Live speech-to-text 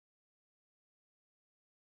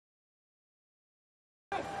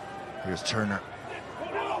Here's Turner.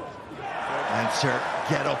 Leinster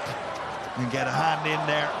get up and get a hand in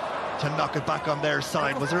there to knock it back on their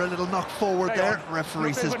side. Was there a little knock forward there?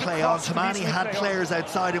 Referee says play on. Tamani had players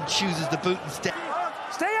outside him, chooses the boot instead.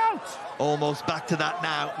 Stay out! Almost back to that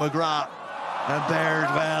now, McGrath. And Baird,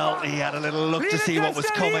 well, he had a little look to see what was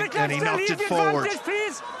coming, and he knocked it forward.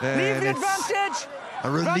 And it's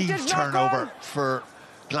a relief turnover for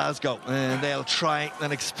Glasgow, and they'll try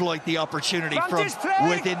and exploit the opportunity from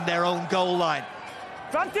within their own goal line.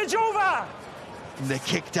 Vantage over! And they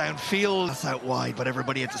kick downfield, that's out wide, but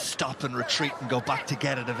everybody had to stop and retreat and go back to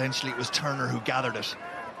get it. Eventually it was Turner who gathered it.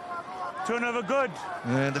 Turnover good.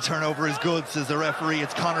 And the turnover is good, says the referee.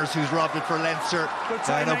 It's Connors who's robbed it for Leinster.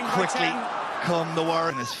 And up quickly come the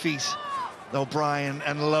Warriors on his feet. O'Brien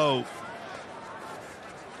and Lowe.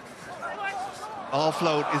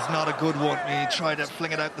 Offload is not a good one. He tried to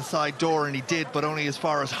fling it out the side door, and he did, but only as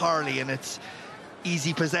far as Harley, and it's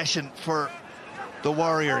easy possession for the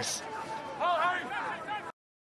Warriors.